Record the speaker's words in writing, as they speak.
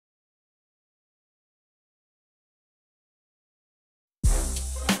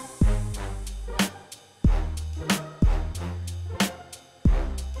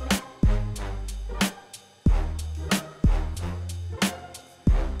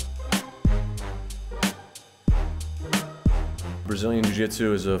Brazilian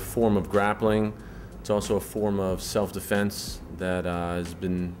Jiu-Jitsu is a form of grappling. It's also a form of self-defense that has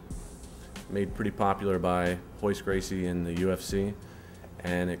been made pretty popular by Royce Gracie in the UFC.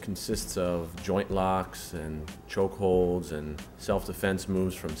 And it consists of joint locks and choke holds and self-defense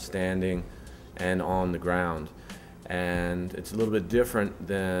moves from standing and on the ground. And it's a little bit different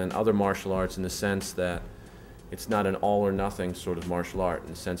than other martial arts in the sense that it's not an all or nothing sort of martial art, in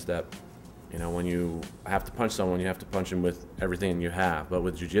the sense that, you know, when you have to punch someone, you have to punch them with everything you have. But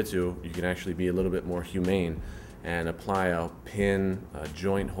with Jiu-Jitsu, you can actually be a little bit more humane and apply a pin, a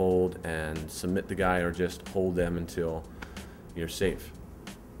joint hold, and submit the guy or just hold them until you're safe.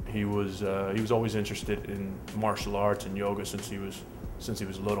 He was always interested in martial arts and yoga since he was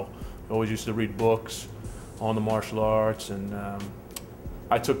little. He always used to read books on the martial arts, and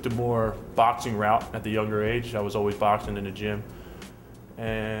I took the more boxing route at the younger age. I was always boxing in the gym,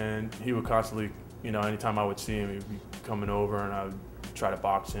 and he would constantly, you know, anytime I would see him, he'd be coming over and I would try to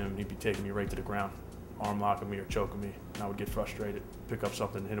box him. He'd be taking me right to the ground, arm locking me or choking me, and I would get frustrated, pick up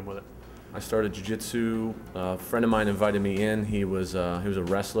something and hit him with it. I started Jiu-Jitsu. A friend of mine invited me in. He was a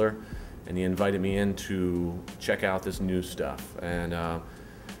wrestler, and he invited me in to check out this new stuff. And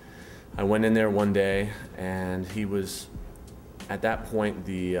I went in there one day, and he was, at that point,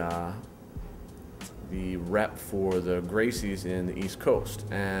 the rep for the Gracies in the East Coast.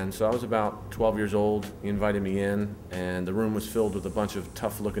 And so I was about 12 years old. He invited me in, and the room was filled with a bunch of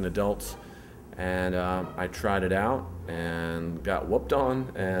tough-looking adults. And I tried it out and got whooped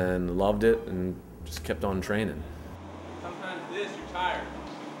on and loved it and just kept on training. Sometimes you're tired.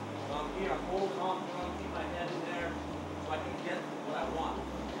 So I'm here, I'm holding on, trying to keep my head in there so I can get what I want.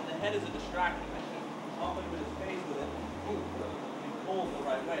 And the head is a distraction. I keep popping with his face with it. Move. You pull the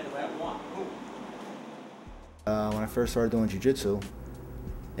right way, the way I want. Move. When I first started doing jiu-jitsu,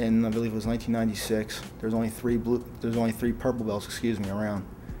 in I believe it was 1996, there was only three purple belts, around.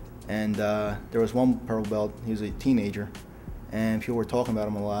 And there was one purple belt. He was a teenager, and people were talking about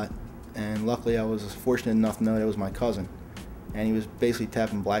him a lot. And luckily, I was fortunate enough to know that it was my cousin, and he was basically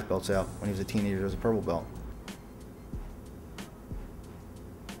tapping black belts out when he was a teenager as a purple belt.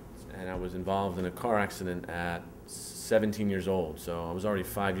 And I was involved in a car accident at 17 years old, so I was already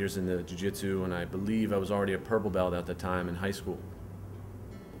 5 years into jiu-jitsu, and I believe I was already a purple belt at the time in high school.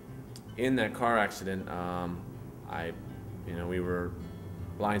 In that car accident, we were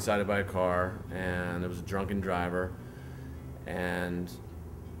blindsided by a car, and there was a drunken driver, and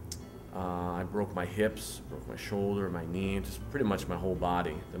I broke my hips, broke my shoulder, my knee, just pretty much my whole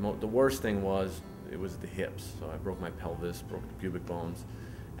body. The worst thing was, it was the hips. So I broke my pelvis, broke the pubic bones,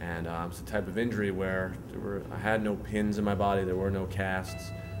 and it's the type of injury where I had no pins in my body, there were no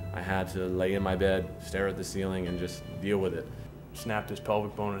casts. I had to lay in my bed, stare at the ceiling, and just deal with it. Snapped his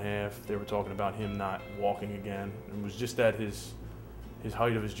pelvic bone in half. They were talking about him not walking again. It was just at his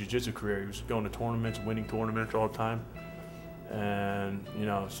height of his jiu-jitsu career. He was going to tournaments, winning tournaments all the time. And, you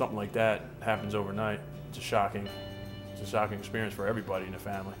know, something like that happens overnight. It's a shocking experience for everybody in the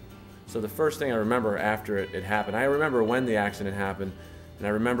family. So the first thing I remember after it happened, I remember when the accident happened, and I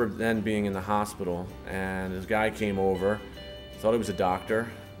remember then being in the hospital, and this guy came over, thought he was a doctor,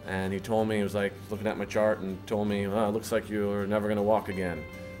 and he told me, he was like looking at my chart and told me, well, it looks like you're never gonna walk again.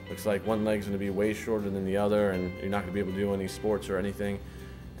 Looks like one leg's gonna be way shorter than the other, and you're not gonna be able to do any sports or anything.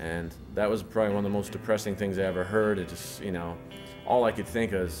 And that was probably one of the most depressing things I ever heard. It just, you know, all I could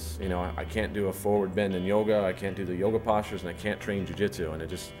think is, you know, I can't do a forward bend in yoga, I can't do the yoga postures, and I can't train jiu-jitsu, and it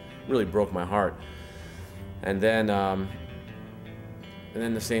just really broke my heart. And then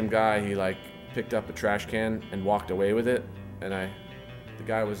the same guy, he like picked up a trash can and walked away with it, and the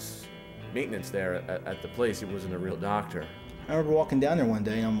guy was maintenance there at the place. He wasn't a real doctor. I remember walking down there one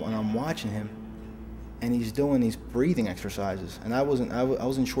day, and I'm watching him, and he's doing these breathing exercises, and I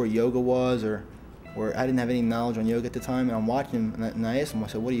wasn't sure what yoga was, or I didn't have any knowledge on yoga at the time. And I'm watching him, and I asked him, I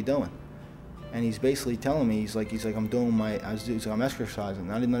said, "What are you doing?" And he's basically telling me, he's like, I'm I'm exercising.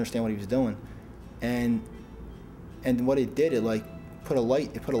 And I didn't understand what he was doing, and what it did, it like put a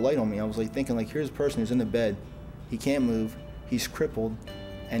light on me. I was like thinking, like, here's a person who's in the bed, he can't move, he's crippled,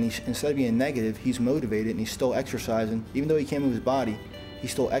 and instead of being negative, he's motivated, and he's still exercising. Even though he can't move his body,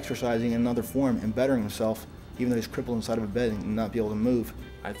 he's still exercising in another form and bettering himself, even though he's crippled inside of a bed and not be able to move.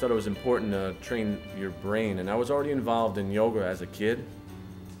 I thought it was important to train your brain, and I was already involved in yoga as a kid,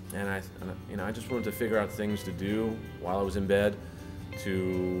 and I just wanted to figure out things to do while I was in bed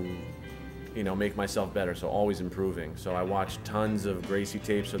to, you know, make myself better, so always improving. So I watched tons of Gracie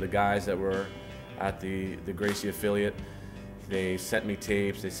tapes. So the guys that were at the Gracie affiliate, they sent me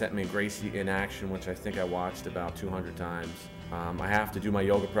tapes, they sent me Gracie in action, which I think I watched about 200 times. I have to do my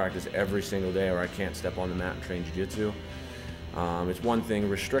yoga practice every single day or I can't step on the mat and train jiu-jitsu. It's one thing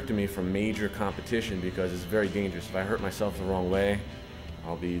restricting me from major competition because it's very dangerous. If I hurt myself the wrong way,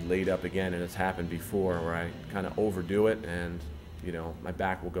 I'll be laid up again, and it's happened before where I kind of overdo it and, you know, my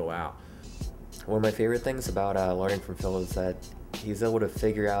back will go out. One of my favorite things about learning from Phil is that he's able to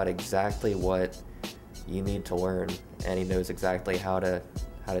figure out exactly what you need to learn, and he knows exactly how to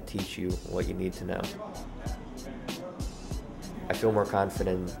teach you what you need to know. I feel more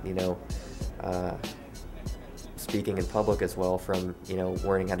confident, you know, speaking in public as well from, you know,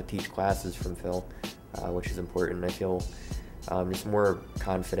 learning how to teach classes from Phil, which is important. I feel just more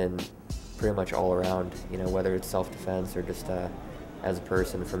confident pretty much all around, you know, whether it's self-defense or just as a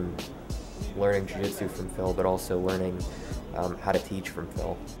person from learning jiu-jitsu from Phil, but also learning how to teach from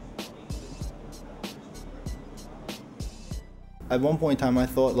Phil. At one point in time, I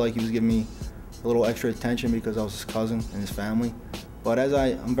thought like he was giving me a little extra attention because I was his cousin and his family. But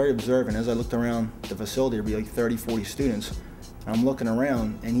I'm very observant. As I looked around the facility, there'd be like 30, 40 students. And I'm looking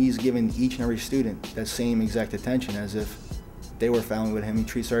around, and he's giving each and every student that same exact attention as if they were family with him. He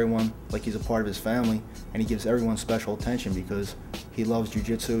treats everyone like he's a part of his family, and he gives everyone special attention because he loves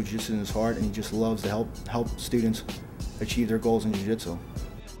jiu-jitsu. Jiu-jitsu in his heart, and he just loves to help students achieve their goals in jiu-jitsu.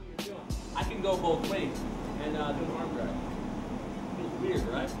 I can go both ways and do an arm drag. Feels weird,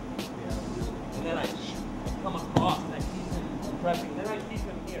 right? Yeah. And then I come across and I keep him pressing. Then I keep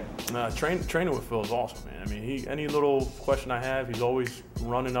him here. Training with Phil is awesome, man. I mean, any little question I have, he's always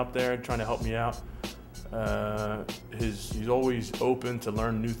running up there trying to help me out. He's always open to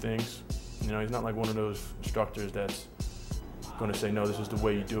learn new things. You know, he's not like one of those instructors that's going to say, no, this is the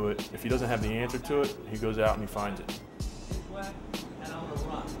way you do it. If he doesn't have the answer to it, he goes out and he finds it. And I'm gonna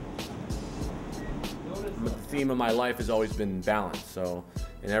run. The theme of my life has always been balance. So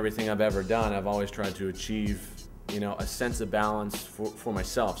in everything I've ever done, I've always tried to achieve, you know, a sense of balance for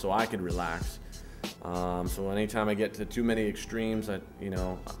myself so I could relax. So anytime I get to too many extremes, I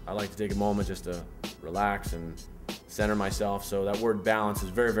like to take a moment just to relax and center myself. So that word balance is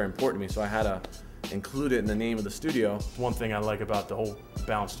very, very important to me. So I had to include it in the name of the studio. One thing I like about the whole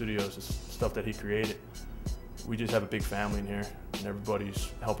Balance Studios is stuff that he created. We just have a big family in here, and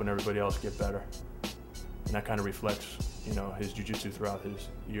everybody's helping everybody else get better. And that kind of reflects, you know, his jiu-jitsu throughout his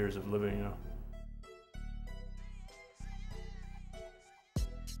years of living, you know.